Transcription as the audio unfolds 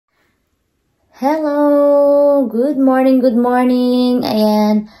Hello! Good morning, good morning!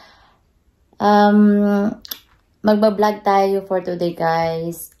 Ayan. Magbablog tayo for today,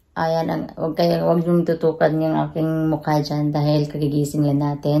 guys. Ayan, huwag niyong tutukan yung aking mukha dyan dahil kagigising lang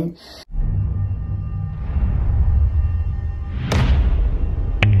natin.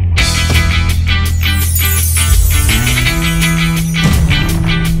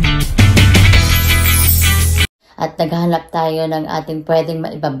 At naghahanap tayo ng ating pwedeng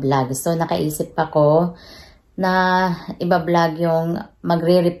maiba-vlog. So, nakaisip ako na iba-vlog yung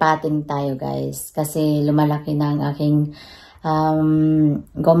magre-repotting tayo, guys. Kasi lumalaki na ang aking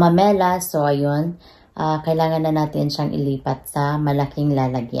gumamela. So, ayun. Kailangan na natin siyang ilipat sa malaking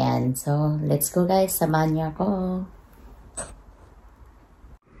lalagyan. So, let's go, guys. Samahan niyo ako.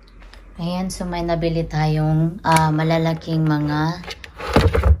 Ayan. So, may nabili tayong malalaking mga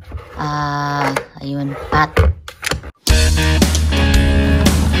ayun, pot.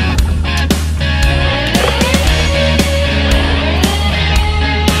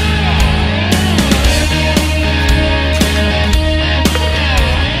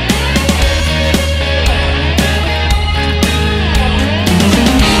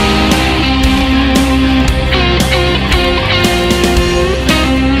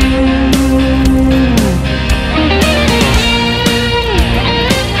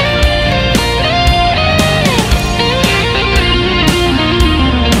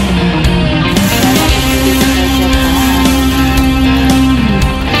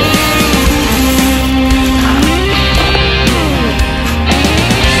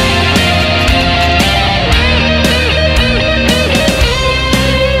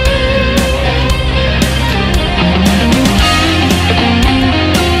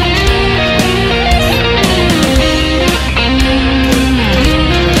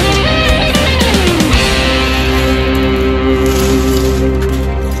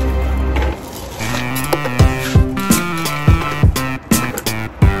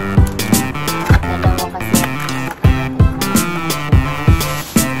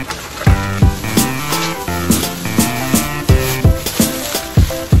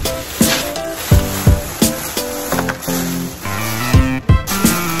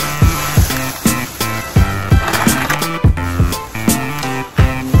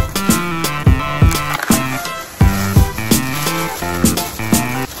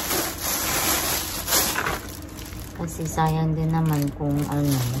 Kasi sayang din naman kung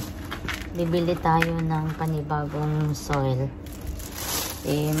bibili tayo ng panibagong soil.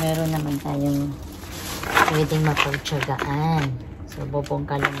 Eh, meron naman tayong pwedeng mapagtsagaan. So,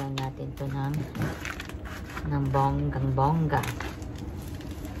 bubongkalin lang natin to ng bonggang-bongga.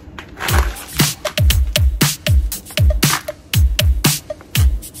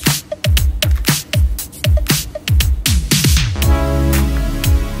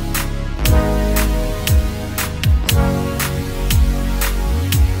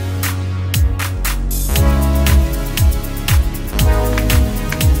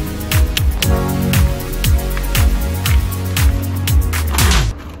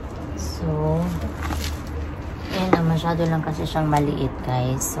 Masyado lang kasi siyang maliit,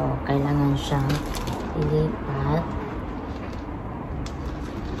 guys. So, kailangan siyang ilipat.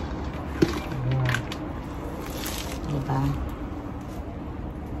 Ayan. Diba?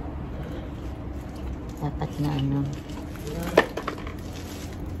 Dapat na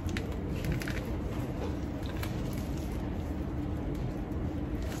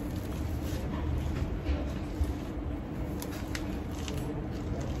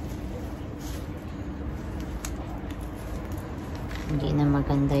hindi na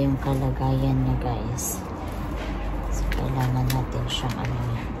maganda yung kalagayan niya, guys. So, kailangan natin siyang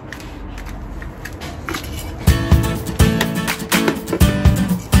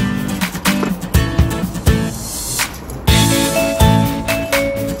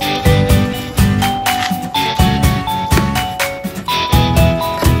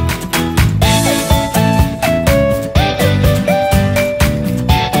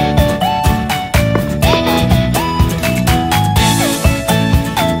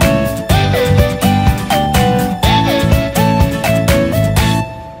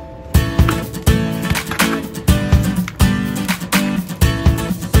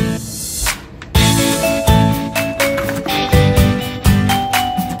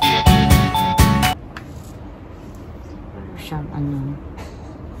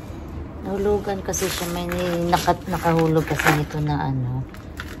nahulugan kasi siya, may nakahulog kasi nito na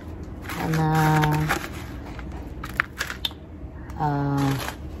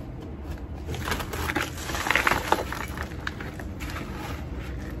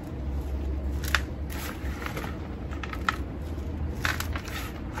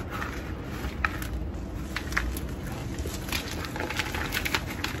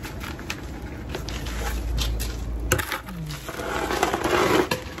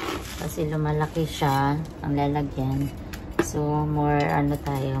kasi lumalaki siya ang lalagyan. So, more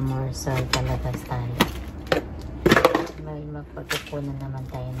soil talaga tayo. May magpagkukunan naman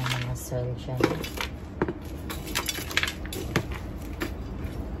tayo ng mga soil dyan.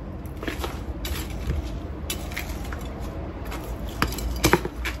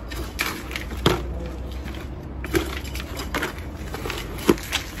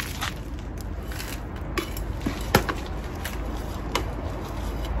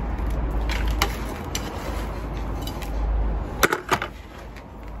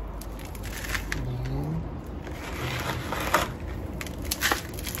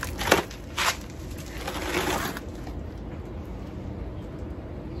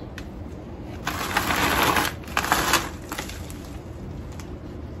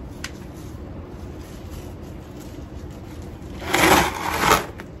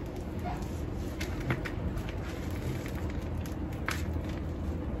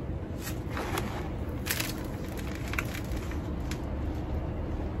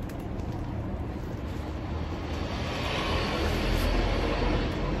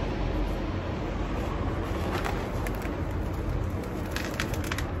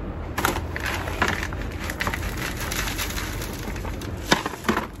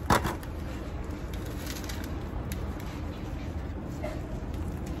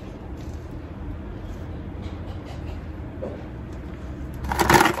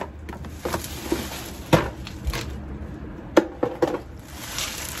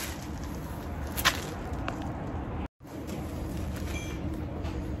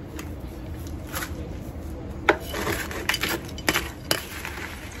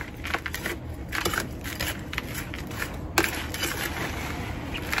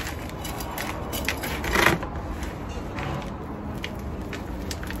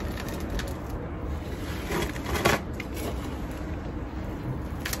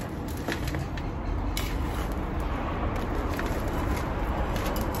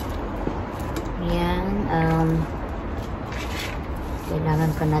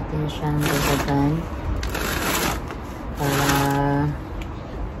 Kailangan pa natin siyang dagdagan para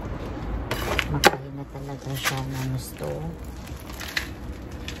makain na talaga siya ng gusto.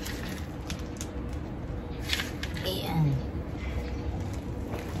 Ayan.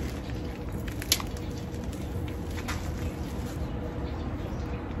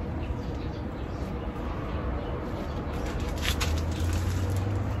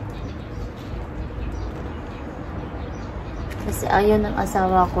 Kasi ayaw ng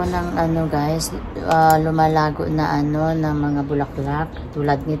asawa ko ng guys, lumalago na ng mga bulaklak.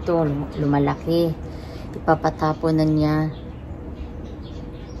 Tulad nito, lumalaki. Ipapatapon na niya.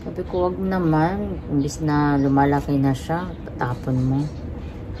 Sabi ko, wag naman. Imbis na lumalaki na siya, patapon mo.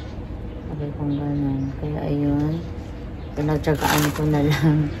 Sabi ko ganun. Kaya ayun, pinagtsagaan ko na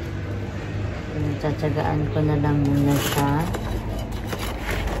lang. Pinagtsagaan ko na lang muna siya.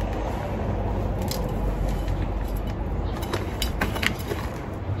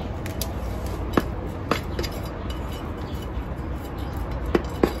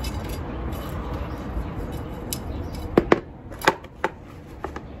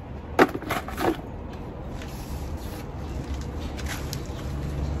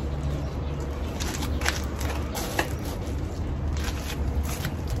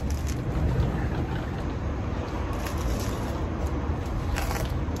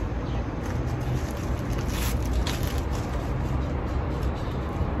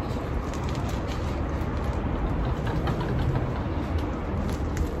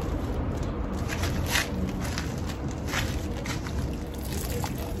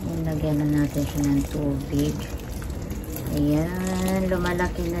 Lagyan na natin siya ng tubig. Ayan,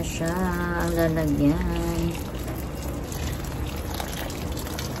 lumalaki na siya ang lalagyan.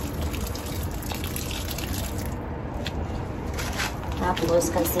 Tapos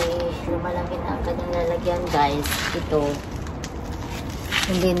kasi lumalaki na ang kanyang lalagyan guys, ito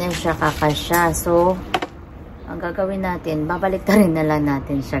hindi na siya kakasya. So ang gagawin natin, babalik na rin na lang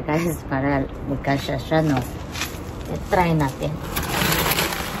natin siya guys para magkasya siya, no? Try natin.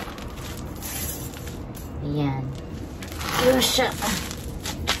 Ayan. Yun siya.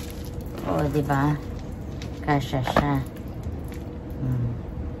 O, diba? Kasya siya.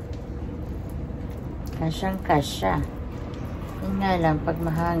 Kasyang-kasya. Yun nga lang, pag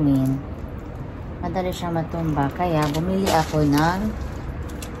mahangin, madali siyang matumba. Kaya, bumili ako ng,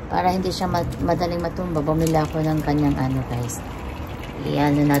 para hindi siya madaling matumba, bumili ako ng kanyang guys.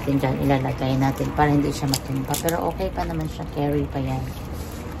 Iano natin dyan, ilalagay natin para hindi siya matumba. Pero okay pa naman siya, carry pa yan.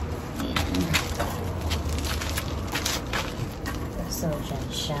 Ayan. So, dyan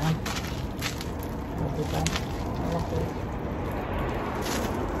siya. O, diba? Malaki.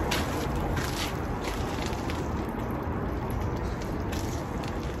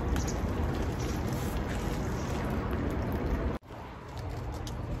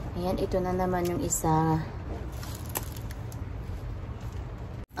 Ayan, ito na naman yung isa.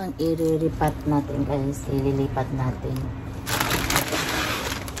 Ang iriripat natin guys. Ililipat natin.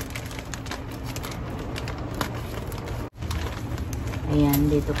 Ayan,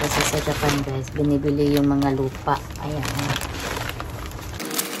 dito kasi sa Japan guys, binibili yung mga lupa. Ayan.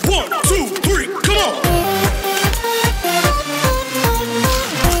 1, 2, 3, come on!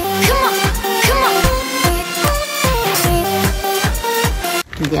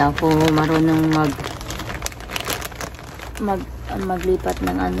 Hindi ako marunong maglipat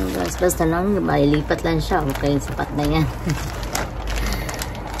ng ano guys. Basta lang, mailipat lang siya. Okay, sapat na yan.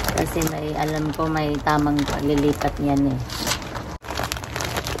 Kasi may, alam ko may tamang paglilipat yan eh.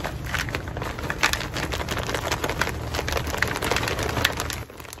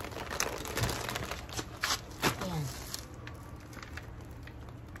 Ayan.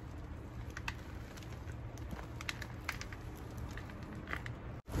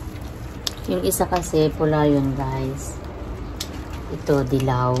 Yung isa kasi pula yun guys. Ito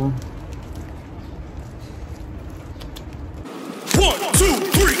dilaw. 1,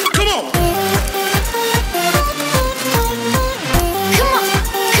 2, 3, come on!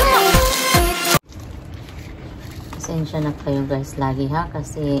 Pasensya na kayo guys lagi ha,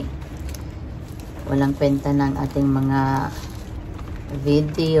 kasi walang kwenta ng ating mga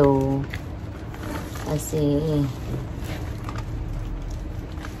video kasi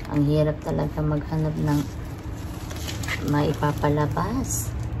ang hirap talaga maghanap ng maipapalabas.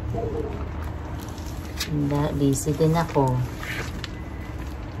 Busy din ako.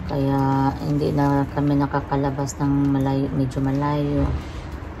 Kaya hindi na kami nakakalabas ng malayo, medyo malayo.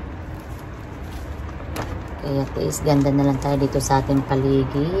 Kaya tiis, ganda na lang tayo dito sa ating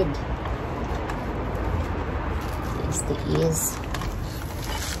paligid. Tiis.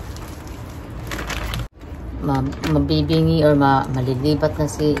 Mabibingi or malilibat na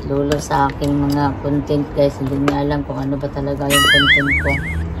si Lolo sa aking mga content guys. Hindi niya alam kung ano ba talaga yung content ko.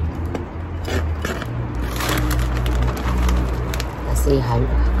 Kasi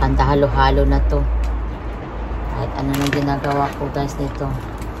kanta halo-halo na to. Kahit ano nang ginagawa ko guys nito.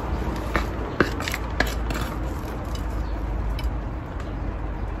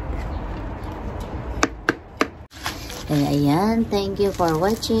 Kaya ayan, thank you for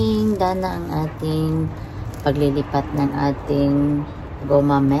watching. Dana ang ating paglilipat ng ating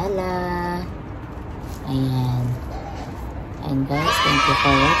gumamela. Ayan. And guys, thank you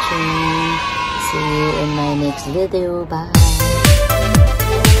for watching. See you in my next video. Bye!